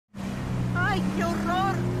¡Ay, qué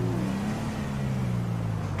horror!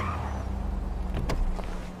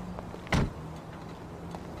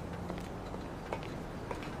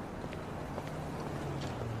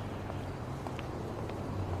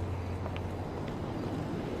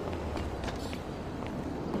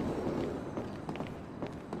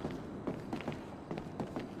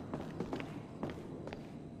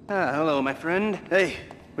 Hello, my friend. Hey,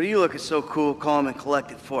 what are you looking so cool, calm, and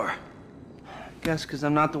collected for? Guess because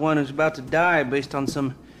I'm not the one who's about to die based on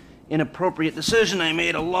some inappropriate decision I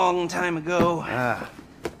made a long time ago.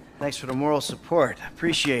 Thanks for the moral support.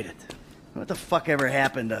 Appreciate it. What the fuck ever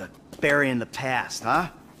happened to burying the past, huh?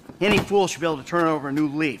 Any fool should be able to turn over a new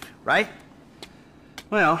leaf, right?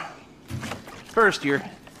 Well, first, your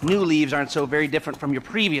new leaves aren't so very different from your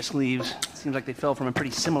previous leaves. It seems like they fell from a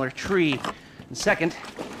pretty similar tree. And second,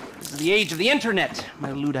 this is the age of the internet,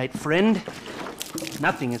 my Luddite friend.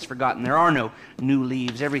 Nothing is forgotten. There are no new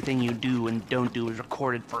leaves. Everything you do and don't do is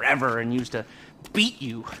recorded forever and used to beat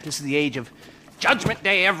you. This is the age of Judgment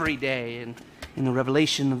Day every day. And in the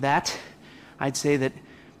revelation of that, I'd say that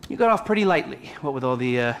you got off pretty lightly. What with all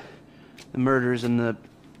the murders and the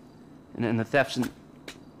thefts and...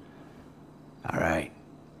 All right.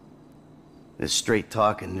 This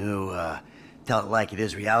straight-talking new, tell it like it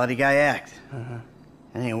is reality guy act.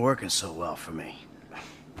 It ain't working so well for me.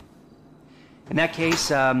 In that case,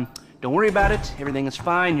 don't worry about it. Everything is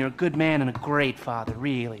fine. You're a good man and a great father,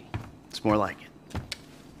 really. It's more like it.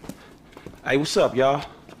 Hey, what's up, y'all?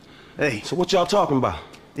 Hey. So what y'all talking about?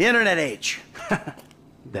 The internet age.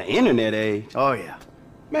 The internet age? Oh, yeah.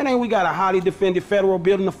 Man, ain't we got a highly defended federal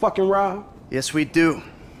building to fucking rob? Yes, we do.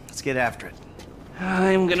 Let's get after it.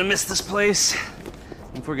 I'm gonna miss this place.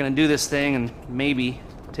 If we're gonna do this thing and maybe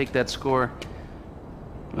take that score,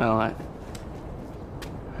 well, I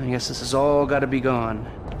guess this has all gotta be gone.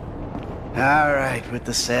 All right, with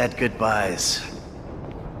the sad goodbyes.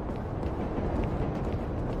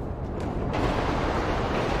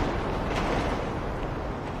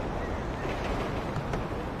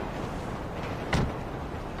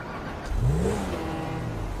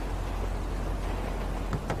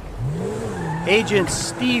 Agent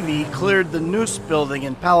Stevie cleared the Noose building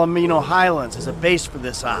in Palomino Highlands as a base for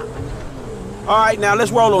this op. All right, now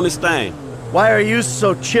let's roll on this thing. Why are you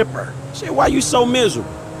so chipper? Shit, why you so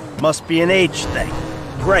miserable? Must be an age thing.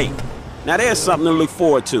 Great. Now there's something to look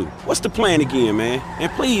forward to. What's the plan again, man?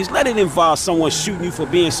 And please, let it involve someone shooting you for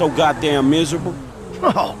being so goddamn miserable.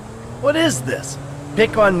 Oh, what is this?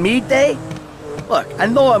 Pick on me day? Look, I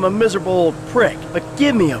know I'm a miserable old prick, but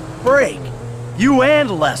give me a break. You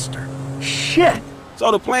and Lester. Shit!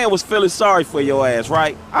 So the plan was feeling sorry for your ass,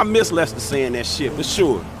 right? I miss Lester saying that shit, for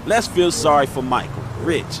sure. Let's feel sorry for Michael.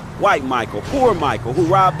 Rich, white Michael, poor Michael, who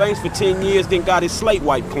robbed banks for 10 years, then got his slate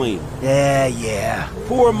wiped clean. Yeah.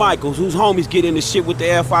 Poor Michaels, whose homies get into shit with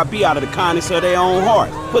the FIB out of the kindness of their own heart.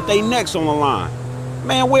 Put their necks on the line.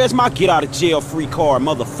 Man, where's my get-out-of-jail-free card,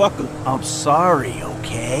 motherfucker? I'm sorry,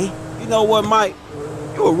 okay? You know what, Mike?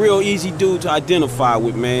 You a real easy dude to identify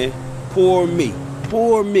with, man. Poor me.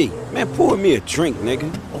 Pour me. Man, pour me a drink, nigga.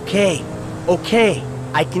 Okay.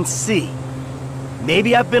 I can see.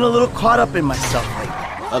 Maybe I've been a little caught up in myself lately.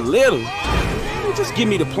 A little? Just give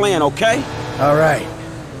me the plan, okay? All right.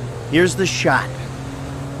 Here's the shot.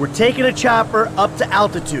 We're taking a chopper up to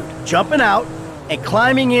altitude, jumping out, and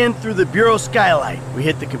climbing in through the Bureau skylight. We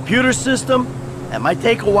hit the computer system. That might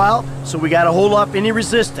take a while, so we gotta hold off any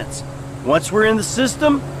resistance. Once we're in the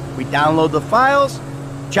system, we download the files,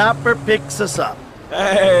 chopper picks us up.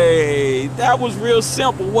 Hey, that was real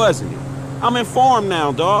simple, wasn't it? I'm informed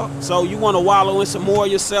now, dawg. So you want to wallow in some more of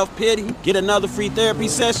your self-pity? Get another free therapy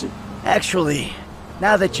session? Actually,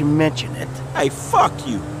 now that you mention it... Hey, fuck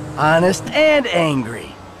you. Honest and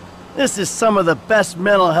angry. This is some of the best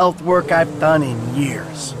mental health work I've done in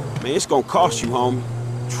years. Man, it's gonna cost you, homie.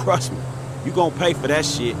 Trust me. You gonna pay for that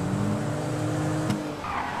shit.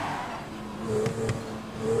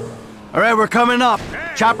 All right, we're coming up.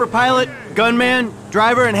 Chopper pilot, gunman,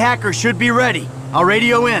 driver, and hacker should be ready. I'll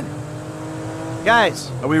radio in. Guys,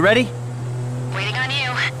 are we ready? Waiting on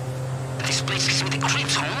you. This place gives me the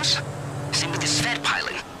creeps, Holmes. Same with this Fed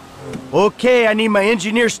pilot. Okay, I need my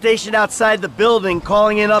engineer stationed outside the building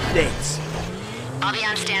calling in updates. I'll be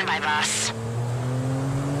on standby, boss.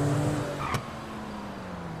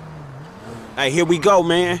 Hey, here we go,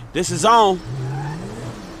 man. This is on.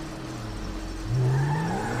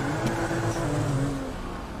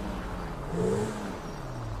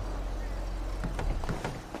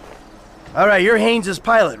 All right, you're Haynes'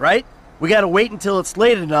 pilot, right? We gotta wait until it's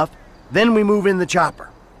late enough, then we move in the chopper.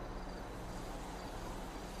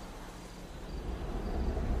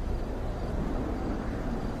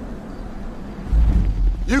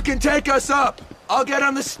 You can take us up. I'll get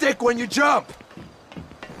on the stick when you jump.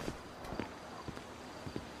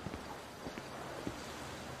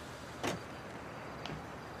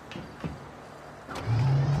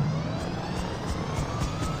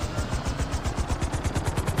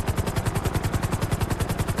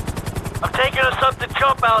 I'm taking us up to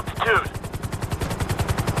jump altitude.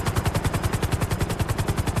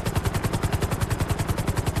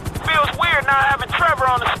 Feels weird not having Trevor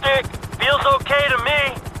on the stick. Feels okay to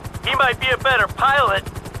me. He might be a better pilot,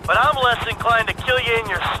 but I'm less inclined to kill you in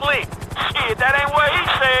your sleep. Shit, that ain't what he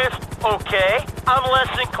says. Okay, I'm less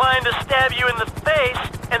inclined to stab you in the face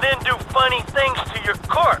and then do funny things to your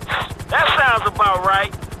corpse. That sounds about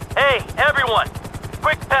right. Hey, everyone,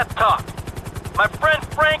 quick pep talk. My friend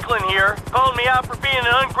Franklin here called me out for being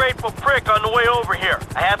an ungrateful prick on the way over here.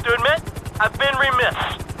 I have to admit, I've been remiss.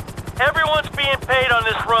 Everyone's being paid on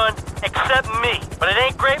this run except me. But it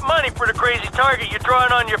ain't great money for the crazy target you're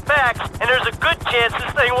drawing on your backs, and there's a good chance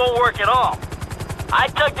this thing won't work at all. I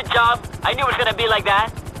took the job. I knew it was gonna be like that.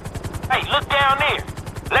 Hey, look down there.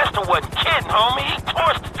 Lester wasn't kidding, homie. He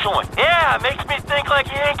torched the joint. Yeah, it makes me think like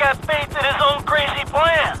he ain't got faith in his own crazy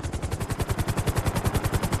plan.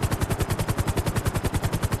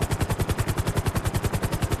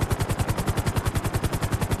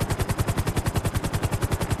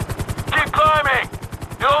 Keep climbing.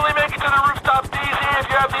 You'll only make it to the rooftop easy if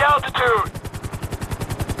you have the altitude.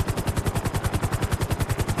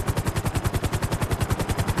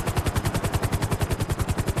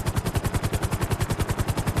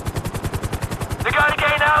 You gotta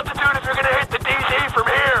gain altitude if you're gonna hit the DZ from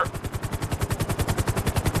here.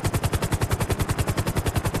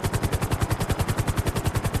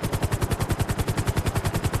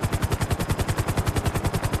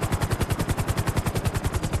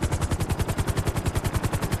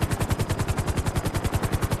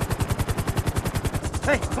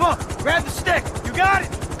 Hey, come on, grab the stick. You got it.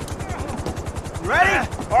 You ready?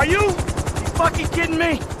 Are you? You fucking kidding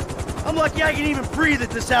me? I'm lucky I can even breathe at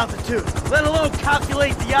this altitude, let alone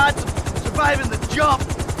calculate the odds of surviving the jump,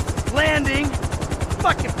 landing,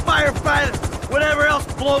 fucking firefighter, whatever else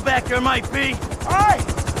blowback there might be. All right,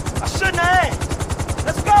 I shouldn't have.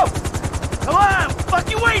 Let's go. Come on, what the fuck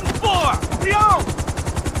you waiting for? We on.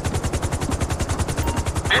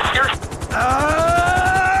 It's your...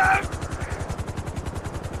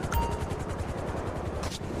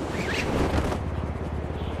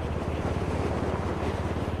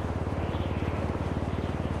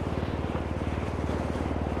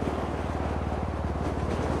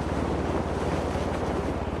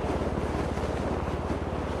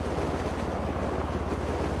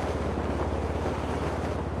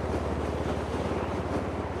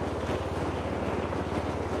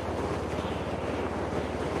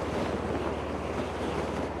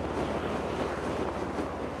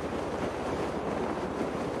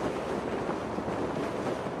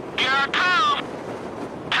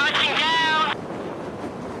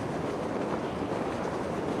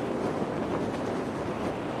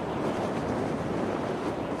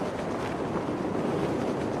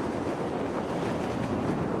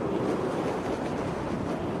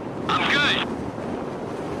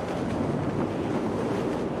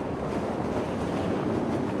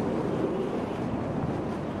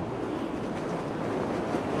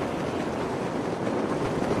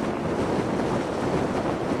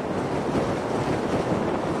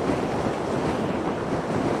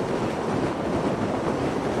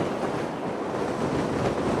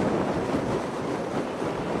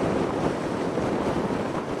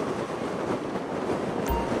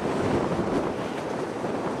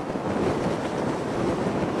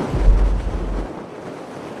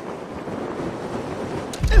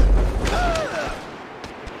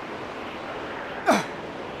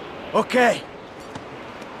 Okay.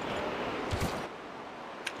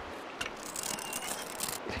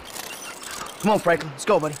 Come on, Franklin. Let's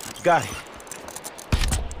go, buddy. Got it.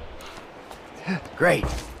 Great.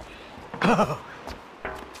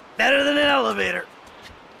 Better than an elevator.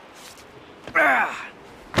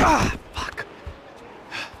 Fuck.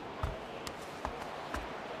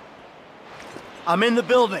 I'm in the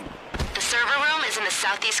building. The server room is in the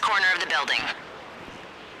southeast corner of the building.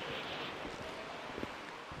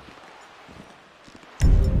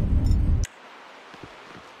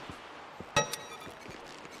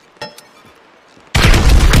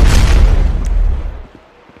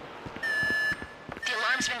 The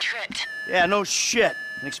alarm's been tripped. Yeah, no shit.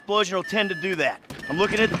 An explosion will tend to do that. I'm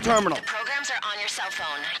looking at the terminal. The programs are on your cell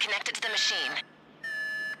phone. Connect it to the machine.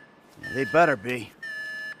 They better be.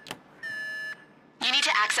 You need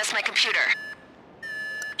to access my computer.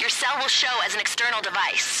 Your cell will show as an external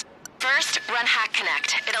device. First, run Hack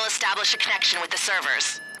Connect. It'll establish a connection with the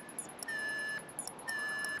servers.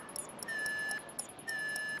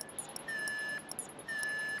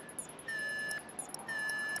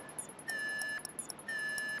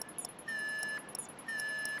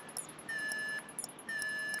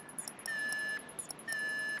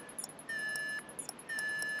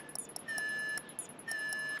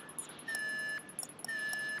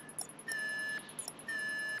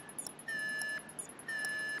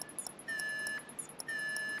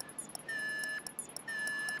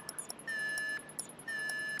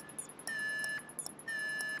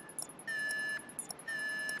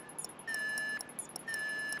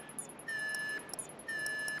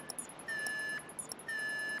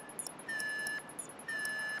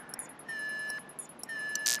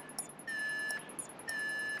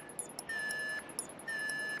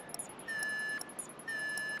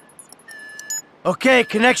 Okay,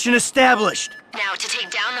 connection established. Now, to take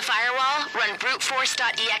down the firewall, run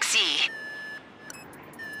bruteforce.exe.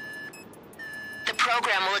 The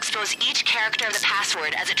program will expose each character of the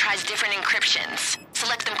password as it tries different encryptions.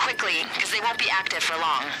 Select them quickly, because they won't be active for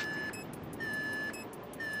long.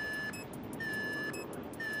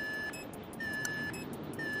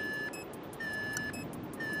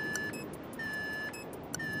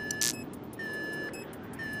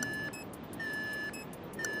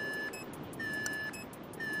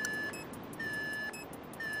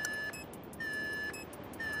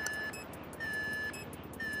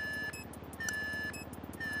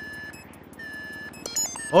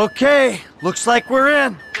 Okay, looks like we're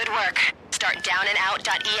in. Good work. Start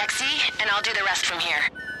downandout.exe, and I'll do the rest from here.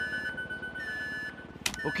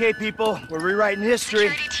 Okay, people, we're rewriting history.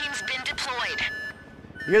 Security team's been deployed.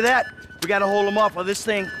 Hear that? We gotta hold them off while this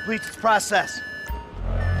thing completes its process.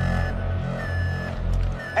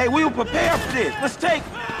 Hey, we were prepared for this. Let's take...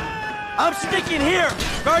 I'm sticking here,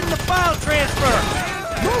 guarding the file transfer.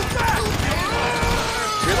 Move back!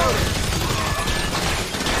 Reloading.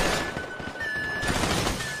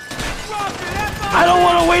 I don't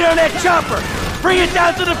want to wait on that chopper. Bring it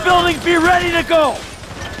down to the building. Be ready to go.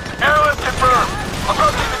 Airlift confirmed.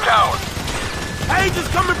 Approaching the tower.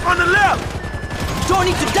 Agents coming from the left.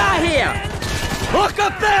 Don't need to die here. Look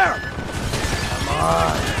up there. Come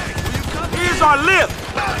on. Here's our lift.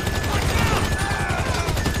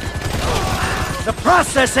 The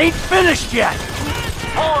process ain't finished yet.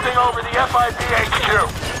 Holding over the FIB HQ.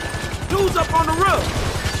 Dude's up on the roof.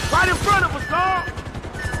 Right in front of us, dog.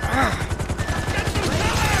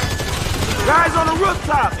 Guys on the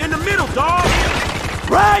rooftop, in the middle, dog.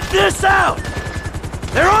 Ride this out.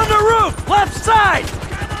 They're on the roof, left side.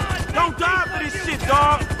 Don't die for this shit,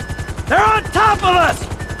 dog. They're on top of us.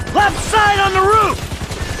 Left side on the roof.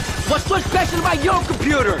 What's so special about your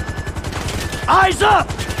computer? Eyes up.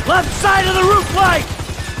 Left side of the roof light.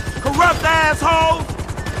 Corrupt asshole.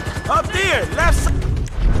 Up there, left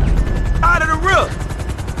side of the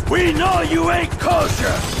roof. We know you ain't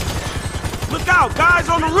kosher. Look out, guys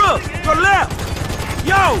on the roof. Your left.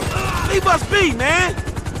 Yo, leave us be, man.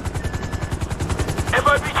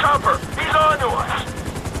 FIB chopper. He's on to us.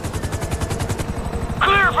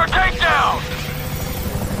 Clear for takedown.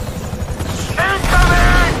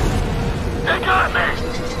 Incoming! They got me.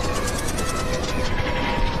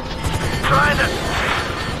 Trying to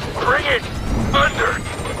bring it under.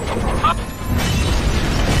 Up.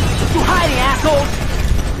 You hiding, assholes?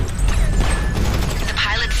 The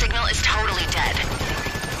pilot signal is totally dead.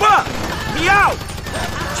 Fuck! Me out!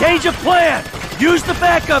 Change of plan. Use the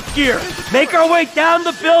backup gear. Make our way down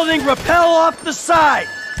the building, rappel off the side.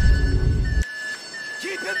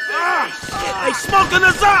 Keep it Shit, they smoking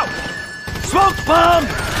us out! Smoke bomb.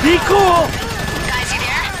 Be cool. Guys, you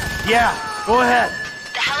there? Yeah, go ahead.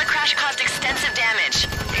 The helicrash caused extensive damage.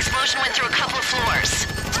 The explosion went through a couple of floors.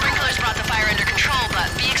 Sprinklers brought the fire under control, but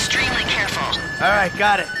be extremely careful. All right,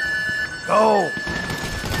 got it. Go.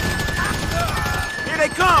 Here they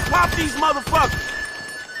come, pop these motherfuckers.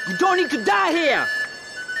 You don't need to die here.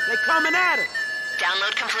 They coming at us.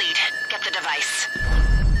 Download complete. Get the device.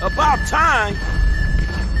 About time.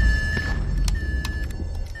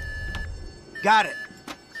 Got it.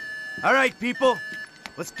 All right, people.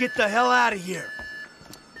 Let's get the hell out of here.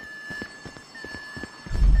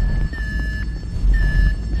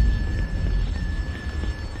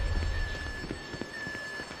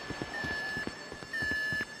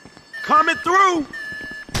 Coming through.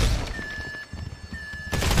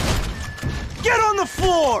 Get on the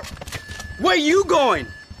floor. Where you going?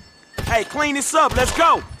 Hey, clean this up. Let's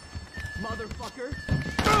go. Motherfucker.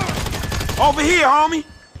 Over here, homie.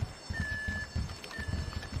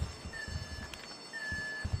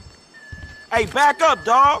 Hey, back up,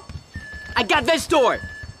 dog. I got this door.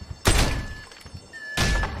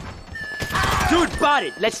 Dude, bought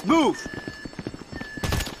it. Let's move.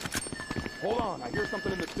 Hold on, I hear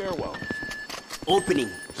something in the stairwell. Opening.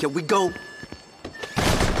 Here we go. You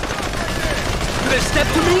gonna step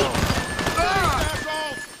to me?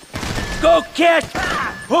 Go catch!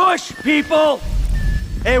 Push, people!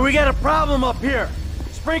 Hey, we got a problem up here.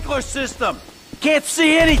 Sprinkler system. Can't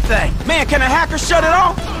see anything. Man, can a hacker shut it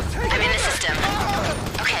off? I'm in the system.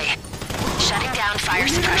 Okay. Shutting down fire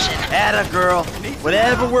suppression. Atta girl.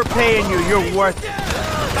 Whatever we're paying you, you're worth it.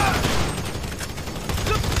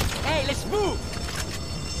 Hey, let's move.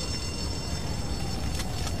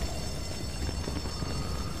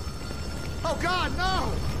 Oh God,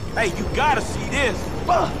 no! Hey, you gotta see this.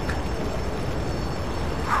 Fuck!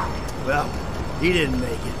 Well, he didn't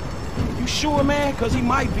make it. You sure, man? Cause he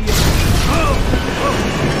might be a...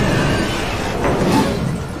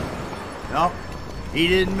 No, he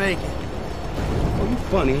didn't make it. Oh, you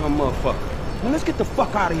funny, huh, motherfucker? Man, let's get the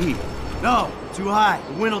fuck out of here. No, too high.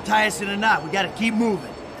 The wind will tie us in a knot. We gotta keep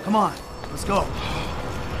moving. Come on, let's go.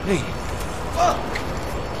 Hey. Fuck!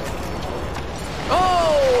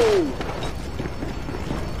 Oh!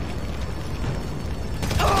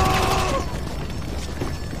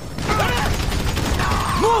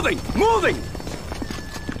 Moving! Moving!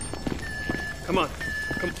 Come on.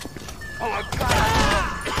 Come. Oh my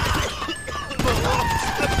God!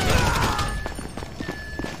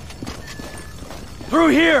 Through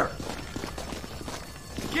here!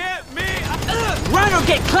 Get me! Run or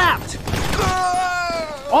get clapped!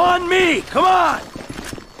 On me! Come on!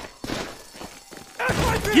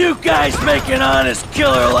 You guys make an honest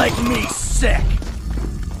killer like me sick!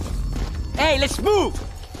 Hey, let's move!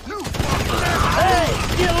 Hey,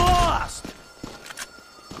 get lost!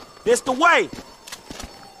 This the way.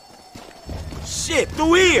 Shit,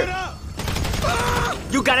 through here.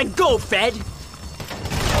 You gotta go, Fed!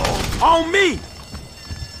 On me.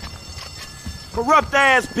 Corrupt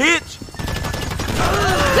ass bitch.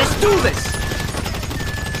 Let's do this!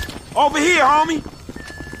 Over here, homie.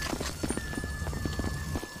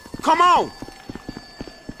 Come on.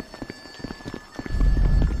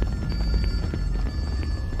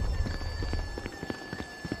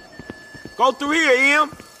 Go through here, Em.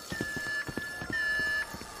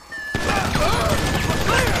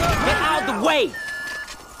 Get out of the way!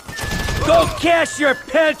 Go cash your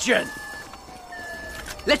pension!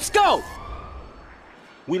 Let's go!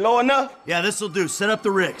 We low enough? Yeah, this'll do. Set up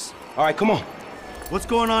the rigs. All right, come on. What's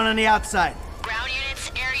going on the outside? Ground units,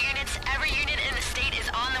 air units, every unit in the state is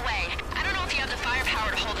on the way. I don't know if you have the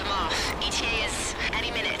firepower to hold them off. ETA is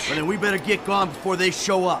any minute. Well, then we better get gone before they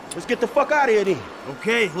show up. Let's get the fuck out of here then.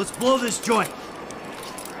 Okay, let's blow this joint.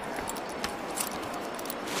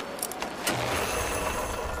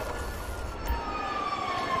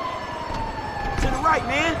 To the right,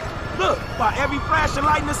 man. Look, by every flashing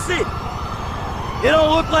light in the city. It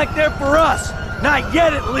don't look like they're for us. Not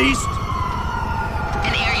yet, at least.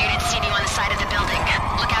 An air unit seen you on the side of the building.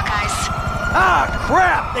 Look out, guys. Ah,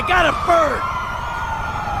 crap! They got a bird!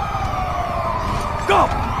 Go!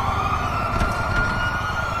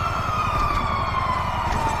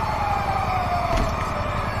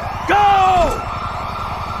 Go!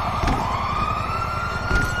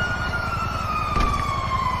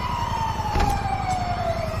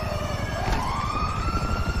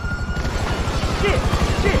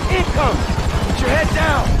 Shit, income. Put your head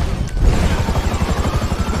down!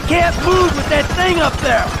 We can't move with that thing up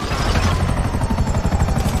there!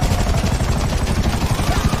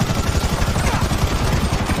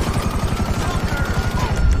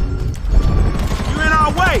 You in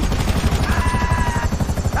our way.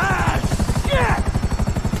 Ah, shit!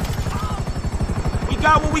 We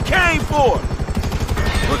got what we came for.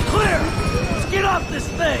 We're clear! Let's get off this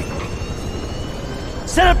thing!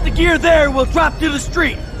 Set up the gear there and we'll drop to the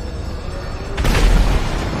street!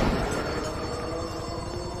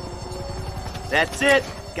 That's it!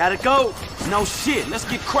 Gotta go! No shit, let's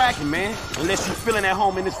get cracking, man. Unless you feeling at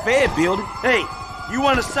home in this Fed building. Hey, you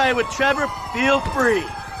wanna side with Trevor? Feel free!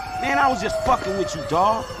 Man, I was just fucking with you,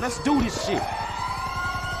 dawg. Let's do this shit.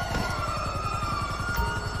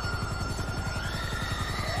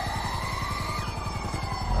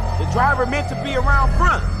 The driver meant to be around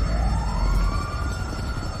front.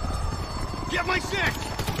 Get my six!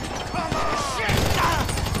 Come on!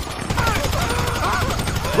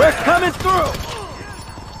 We're coming through!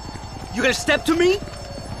 You gonna step to me?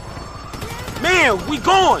 Man, we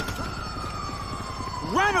going.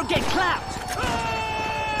 Run or get clapped!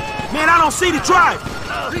 Man, I don't see the driver.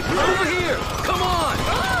 Over here! Come on!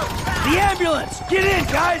 The ambulance! Get in,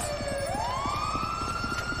 guys!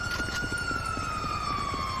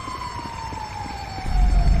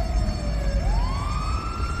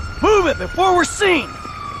 Move! Move it before we're seen!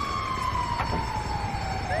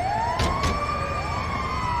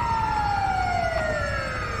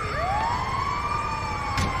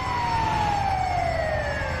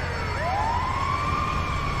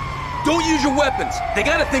 Don't use your weapons. They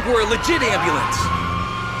gotta think we're a legit ambulance.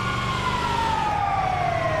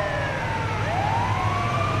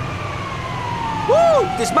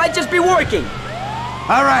 Woo! This might just be working.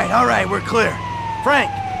 All right, we're clear. Frank,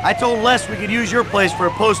 I told Les we could use your place for a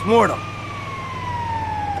post-mortem.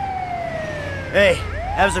 Hey,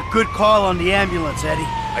 that was a good call on the ambulance, Eddie.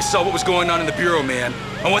 I saw what was going on in the Bureau, man.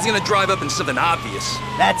 I wasn't gonna drive up in something obvious.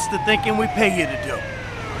 That's the thinking we pay you to do.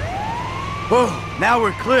 Whoa, now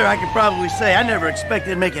we're clear, I can probably say I never expected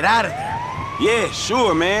to make it out of there. Yeah,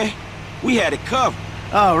 sure, man. We had it covered.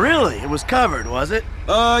 Oh, really? It was covered, was it?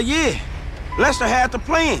 Yeah. Lester had the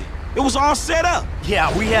plan. It was all set up.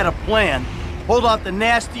 Yeah, we had a plan. Hold off the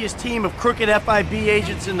nastiest team of crooked FIB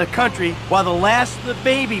agents in the country while the last of the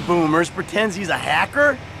baby boomers pretends he's a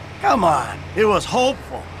hacker? Come on, it was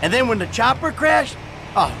hopeful. And then when the chopper crashed,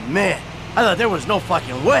 oh man, I thought there was no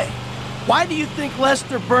fucking way. Why do you think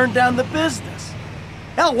Lester burned down the business?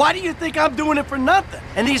 Hell, why do you think I'm doing it for nothing?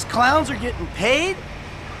 And these clowns are getting paid?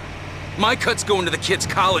 My cut's going to the kids'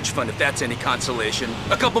 college fund, if that's any consolation.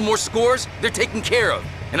 A couple more scores, they're taken care of.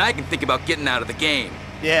 And I can think about getting out of the game.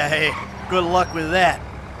 Yeah, hey, good luck with that.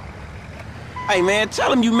 Hey, man,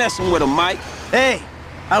 tell him you messing with him, Mike. Hey,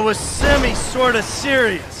 I was semi-sorta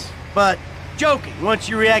serious, but joking once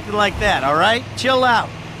you reacted like that, all right? Chill out.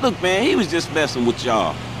 Look, man, he was just messing with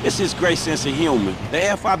y'all. It's his great sense of humor.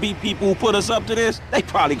 The FIB people who put us up to this, they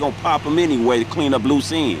probably gonna pop him anyway to clean up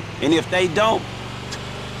loose ends. And if they don't,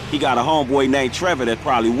 he got a homeboy named Trevor that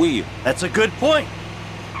probably will. That's a good point.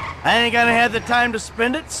 I ain't gonna have the time to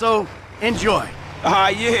spend it, so enjoy.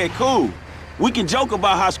 Yeah, cool. We can joke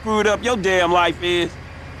about how screwed up your damn life is.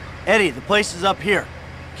 Eddie, the place is up here.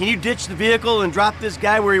 Can you ditch the vehicle and drop this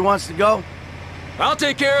guy where he wants to go? I'll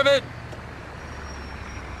take care of it.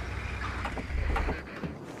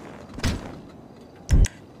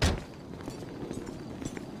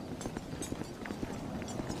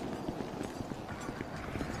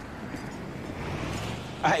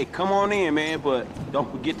 Hey, come on in, man, but don't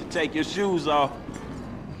forget to take your shoes off.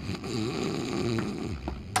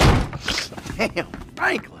 Damn,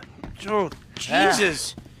 Franklin. Oh,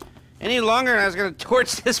 Jesus. Any longer and I was gonna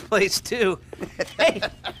torch this place, too. Hey,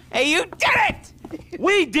 you did it!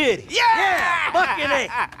 We did it! Yeah! Fucking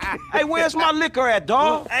A! Hey, where's my liquor at,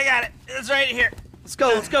 dog? I got it. It's right here. Let's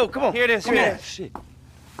go, come on. Here it is, Come here on. it is. Shit.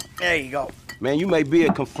 There you go. Man, you may be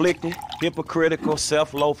a conflicting, hypocritical,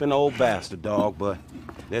 self-loafing old bastard, dog, but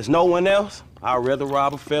there's no one else I'd rather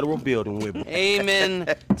rob a federal building with me. Amen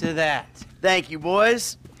to that. Thank you,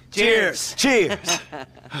 boys. Cheers. Cheers.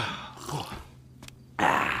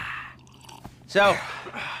 So,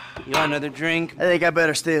 you want another drink? I think I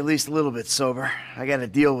better stay at least a little bit sober. I gotta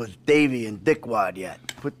deal with Davy and Dickwad yet.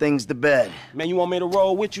 Put things to bed. Man, you want me to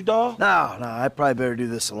roll with you, dog? No, I probably better do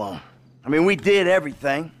this alone. I mean, we did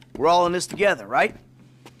everything. We're all in this together, right?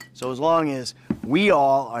 So as long as we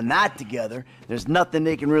all are not together, there's nothing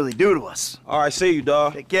they can really do to us. All right, see you,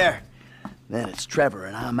 dog. Take care. Then it's Trevor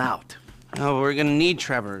and I'm out. Oh, we're gonna need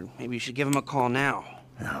Trevor. Maybe you should give him a call now.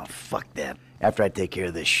 Oh, fuck that. After I take care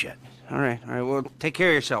of this shit. All right, well, take care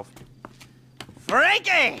of yourself.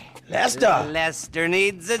 Frankie! Lester! Lester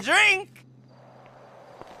needs a drink!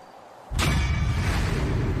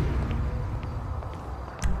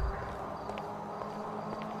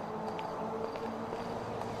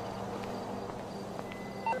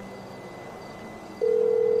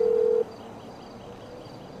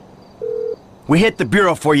 We hit the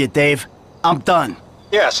Bureau for you, Dave. I'm done.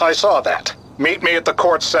 Yes, I saw that. Meet me at the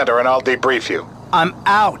court center and I'll debrief you. I'm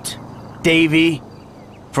out, Davy.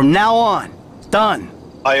 From now on, done.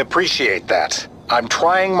 I appreciate that. I'm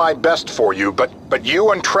trying my best for you, but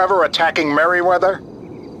you and Trevor attacking Merriweather?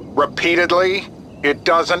 Repeatedly? It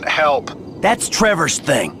doesn't help. That's Trevor's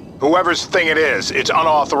thing. Whoever's thing it is, it's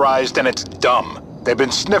unauthorized and it's dumb. They've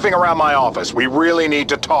been sniffing around my office. We really need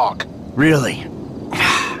to talk. Really?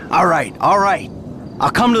 All right.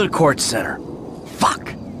 I'll come to the court center.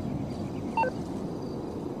 Fuck.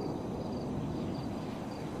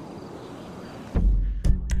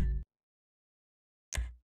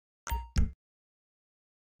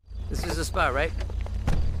 This is the spot, right?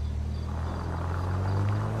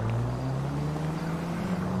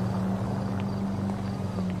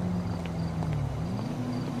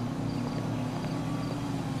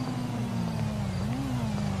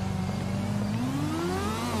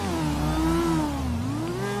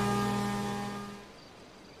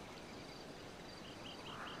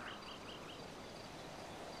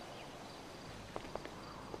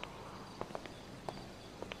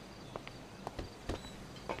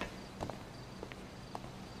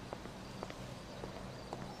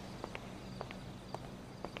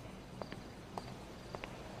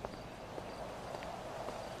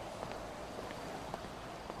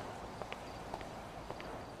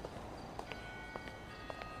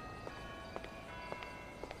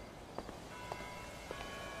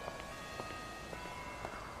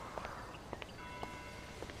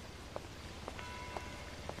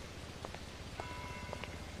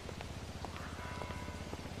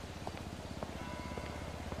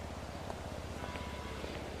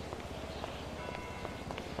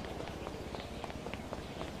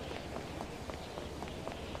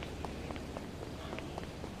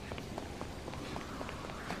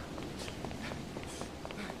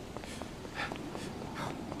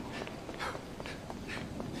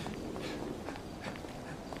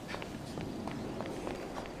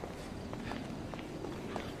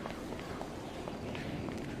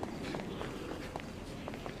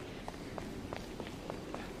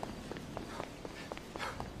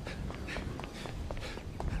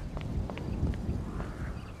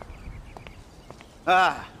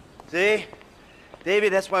 Ah, see? Davey,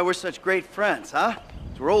 that's why we're such great friends, huh?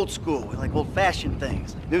 We're old school. We like old-fashioned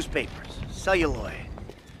things, like newspapers, celluloid.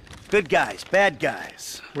 Good guys, bad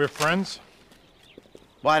guys. We're friends?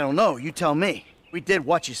 Well, I don't know. You tell me. We did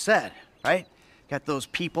what you said, right? Got those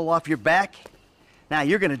people off your back? Now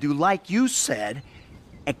you're gonna do like you said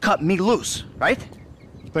and cut me loose, right?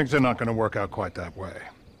 Things are not gonna work out quite that way.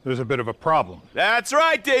 There's a bit of a problem. That's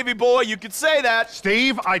right, Davey boy, you could say that.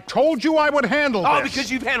 Steve, I told you I would handle this. Oh,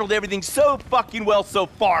 because you've handled everything so fucking well so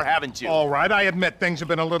far, haven't you? All right, I admit things have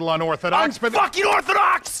been a little unorthodox, but... Fucking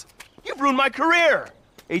orthodox! You've ruined my career!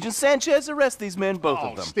 Agent Sanchez, arrest these men, both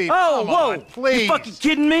of them. Steve, oh, come whoa! on, please. You fucking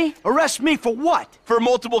kidding me? Arrest me for what? For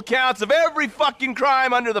multiple counts of every fucking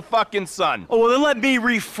crime under the fucking sun. Oh, well, then let me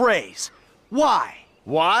rephrase. Why?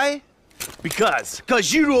 Why? Because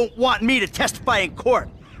you don't want me to testify in court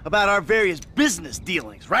about our various business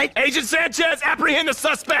dealings, right? Agent Sanchez, apprehend the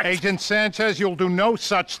suspect! Agent Sanchez, you'll do no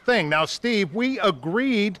such thing. Now, Steve, we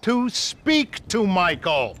agreed to speak to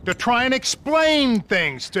Michael, to try and explain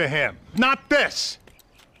things to him. Not this.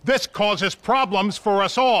 This causes problems for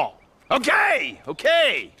us all. Okay,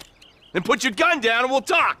 okay. Then put your gun down and we'll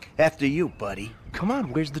talk. After you, buddy. Come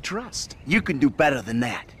on, where's the trust? You can do better than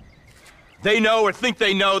that. They know or think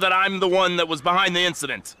they know that I'm the one that was behind the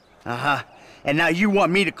incident. Uh-huh. And now you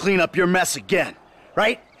want me to clean up your mess again,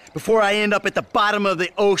 right? Before I end up at the bottom of the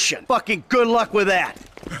ocean. Fucking good luck with that.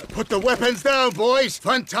 Put the weapons down, boys.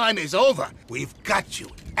 Fun time is over. We've got you.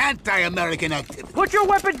 Anti-American activity. Put your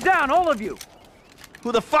weapons down, all of you!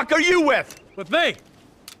 Who the fuck are you with? With me!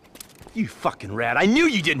 You fucking rat. I knew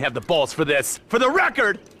you didn't have the balls for this. For the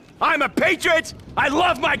record, I'm a patriot. I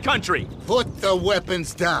love my country. Put the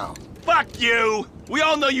weapons down. Fuck you! We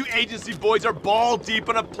all know you agency boys are ball deep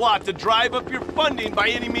in a plot to drive up your funding by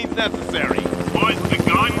any means necessary. Put the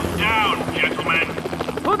gun down, gentlemen.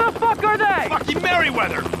 Who the fuck are they? Fucking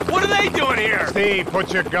Merryweather! What are they doing here? Steve,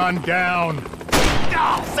 put your gun down.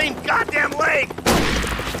 Oh, same goddamn leg!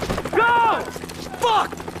 Go!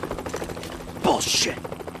 Fuck! Bullshit!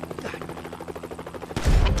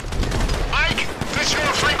 Mike, this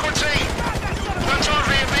your frequency? Let's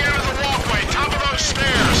RV at the end of the walkway, top of those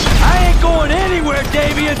stairs. I ain't going anywhere,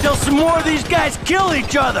 Davey, until some more of these guys kill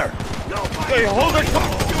each other. Hey, hold it!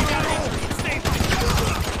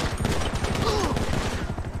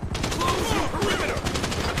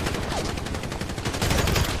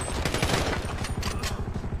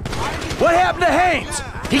 What happened to Haynes?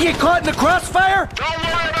 He get caught in the crossfire? Don't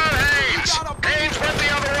worry about Haynes. Haynes went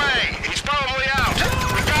the other way. He's probably out.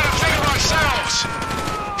 We've got to think of ourselves.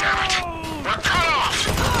 Damn it. We're cut off.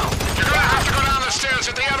 You're gonna have to go down the stairs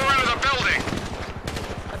at the other end of the building.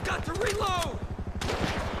 I've got to reload!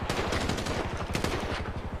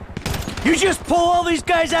 You just pull all these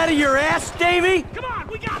guys out of your ass, Davey? Come on,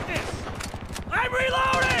 we got this! I'm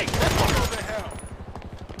reloading!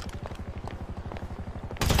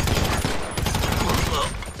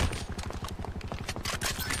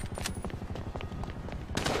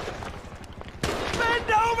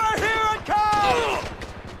 Bend over here and come!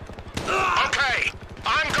 Okay,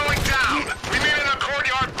 I'm going down. We meet in the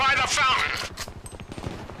courtyard by the fountain.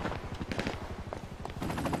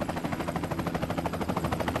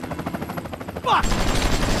 Fuck!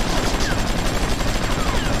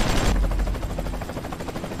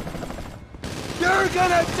 You're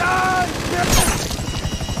gonna die!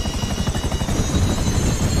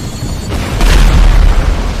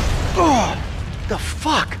 Oh, the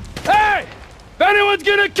fuck? Hey! If anyone's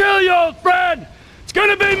gonna kill you, old friend, it's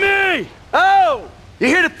gonna be me! Oh! You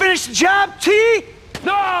here to finish the job, T?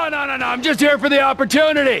 No, I'm just here for the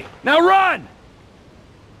opportunity. Now run!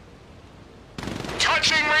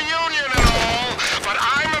 Touching reunion and all, but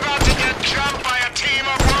I'm about to get jumped by a team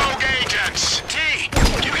of rogue agents. T,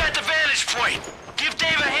 you got the vantage point. Give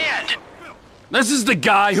Dave a hand. This is the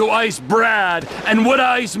guy who iced Brad, and would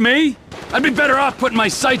ice me? I'd be better off putting my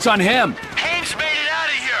sights on him. Haynes made it out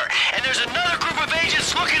of here, and there's another group of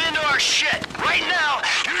agents looking into our shit. Right now,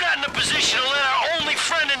 you're not in a position to let our only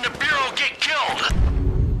friend in the Bureau get killed.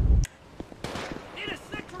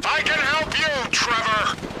 I can help you,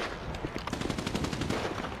 Trevor.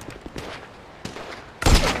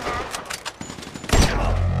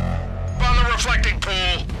 On the reflecting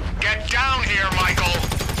pool. Get down here, Michael.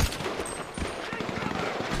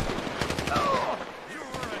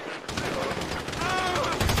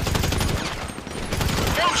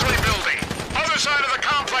 Mosley building. Other side of the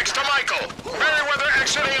complex to Michael. Merryweather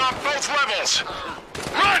exiting on both levels.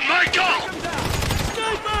 Run, Michael!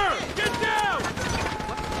 Sniper! Get down!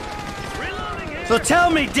 So tell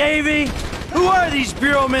me, Davey, who are these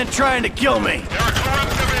Bureau men trying to kill me? They're a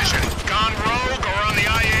corrupt division, gone rogue or on the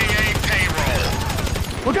IAA payroll.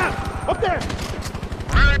 Look out! Up there!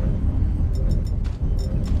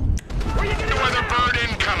 Weather bird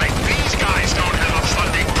incoming. These guys don't have a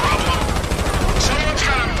funding problem. Someone's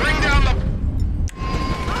gotta bring down the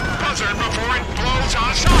buzzard before it blows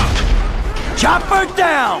us up. Chopper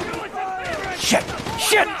down! Shit!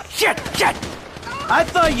 Shit! Shit! Shit! I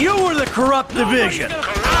thought you were the corrupt division.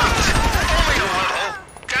 Corrupt? Only a little.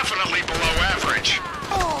 Definitely below average.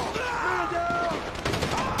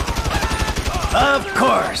 Of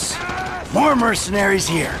course. More mercenaries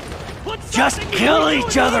here. Just kill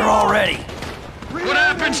each other already. What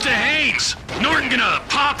happens to Haynes? Norton gonna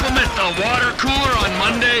pop him at the water cooler on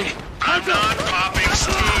Monday? I'm not popping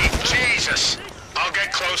Steve. Jesus. I'll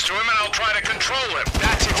get close to him and I'll try to control him.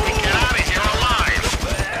 That's if we get out of here alive.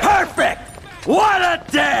 Perfect! What a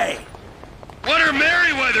day! What are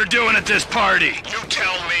Merryweather doing at this party? You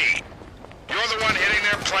tell me. You're the one hitting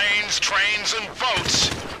their planes, trains, and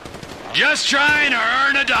boats. Just trying to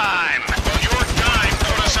earn a dime. Well, your dime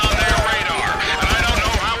put us on their radar, and I don't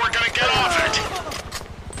know how we're gonna get off it.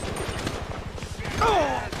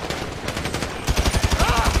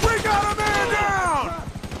 We got a man down!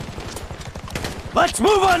 Let's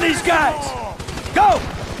move on these guys! Go!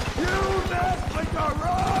 You messed with the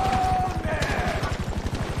wrong man!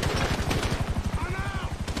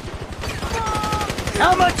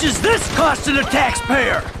 How much is this costing the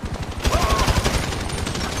taxpayer?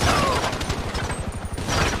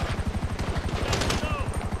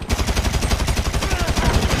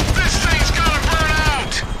 This thing's gotta burn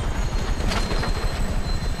out!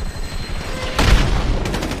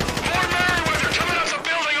 More Merryweather coming up the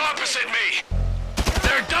building opposite me!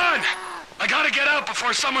 They're done! I gotta get out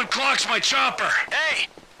before someone clocks my chopper. Hey,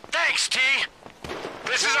 thanks, T.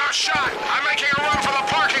 This is our shot. I'm making a run for the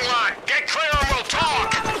parking lot. Get clear and we'll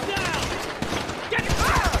talk.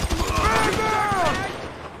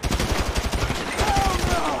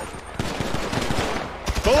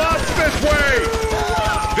 The lot's this way!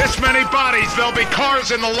 This many bodies, there'll be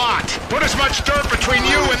cars in the lot. Put as much dirt between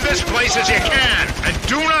you and this place as you can. And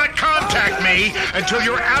do not contact me until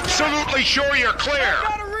you're absolutely sure you're clear.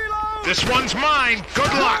 This one's mine.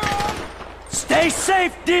 Good luck. Stay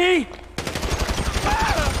safe, D!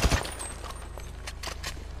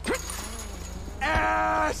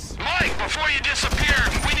 Ass! Mike, before you disappear,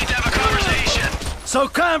 we need to have a conversation. So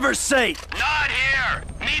conversate! Not here.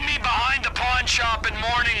 Meet me behind the pawn shop in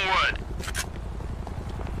Morningwood.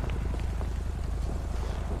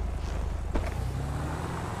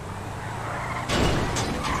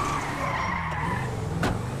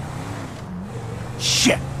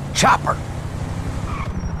 Shit! Chopper!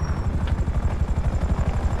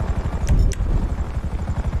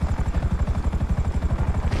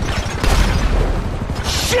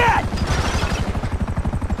 Shit!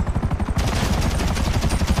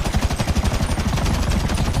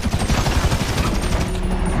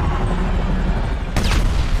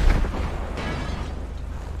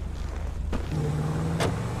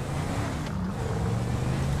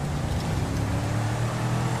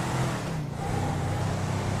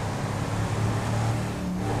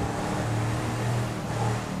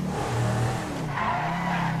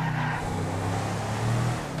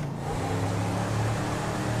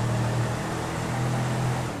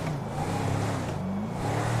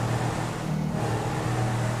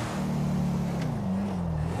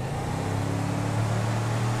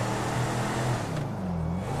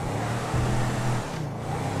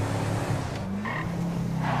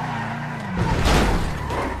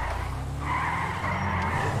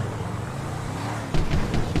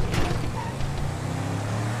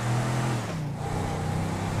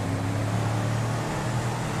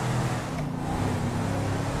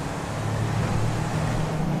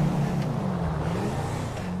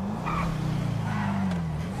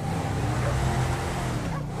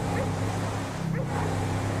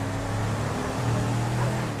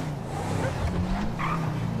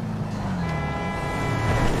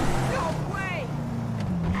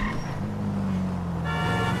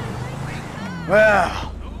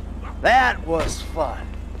 Well, that was fun.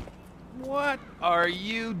 What are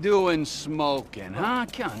you doing smoking, huh?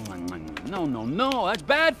 No, that's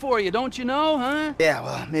bad for you, don't you know, huh? Yeah,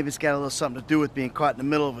 well, maybe it's got a little something to do with being caught in the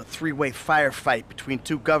middle of a three-way firefight between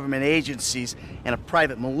two government agencies and a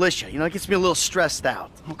private militia. You know, it gets me a little stressed out.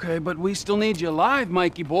 Okay, but we still need you alive,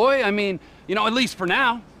 Mikey boy. I mean, you know, at least for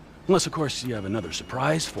now. Unless, of course, you have another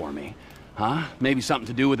surprise for me. Huh? Maybe something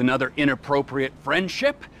to do with another inappropriate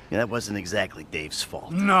friendship? Yeah, that wasn't exactly Dave's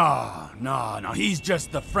fault. No. He's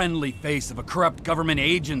just the friendly face of a corrupt government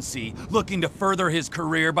agency looking to further his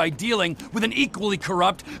career by dealing with an equally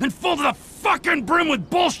corrupt and full to the fucking brim with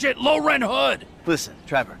bullshit low-rent hood. Listen,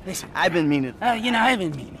 Trevor, I've been meaning... You know, I've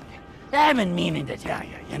been meaning to tell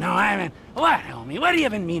you, you know, what, homie? What have you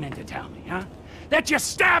been meaning to tell me, huh? That you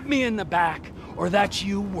stabbed me in the back, or that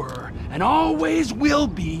you were, and always will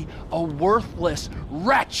be, a worthless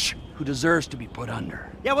wretch who deserves to be put under.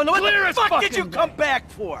 Yeah, well, what the fuck did you come back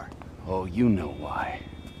for? Oh, you know why.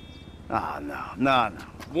 Oh, no.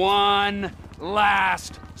 One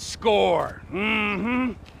last score.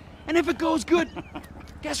 Mm-hmm. And if it goes good,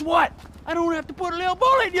 guess what? I don't have to put a little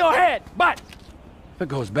bullet in your head. But if it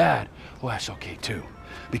goes bad, well, that's okay too.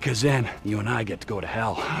 Because then you and I get to go to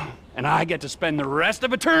hell. And I get to spend the rest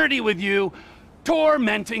of eternity with you,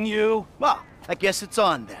 tormenting you. Well, I guess it's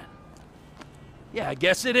on then. Yeah, I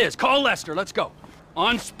guess it is. Call Lester, let's go.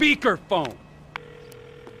 On speakerphone.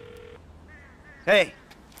 Hey,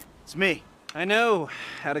 it's me. I know.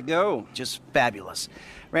 How'd it go? Just fabulous.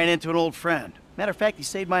 Ran into an old friend. Matter of fact, he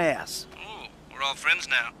saved my ass. Oh, we're all friends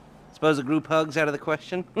now. Suppose a group hug's out of the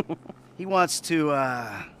question? He wants to,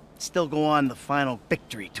 still go on the final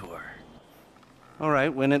victory tour. All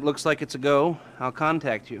right, when it looks like it's a go, I'll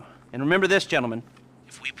contact you. And remember this, gentlemen.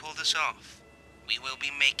 If we pull this off, we will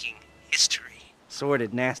be making history.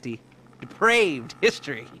 Sordid, nasty, depraved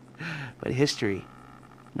history. But history,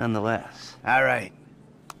 nonetheless. All right.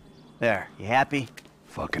 There, you happy?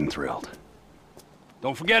 Fucking thrilled.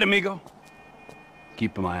 Don't forget, amigo.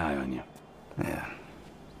 Keeping my eye on you. Yeah.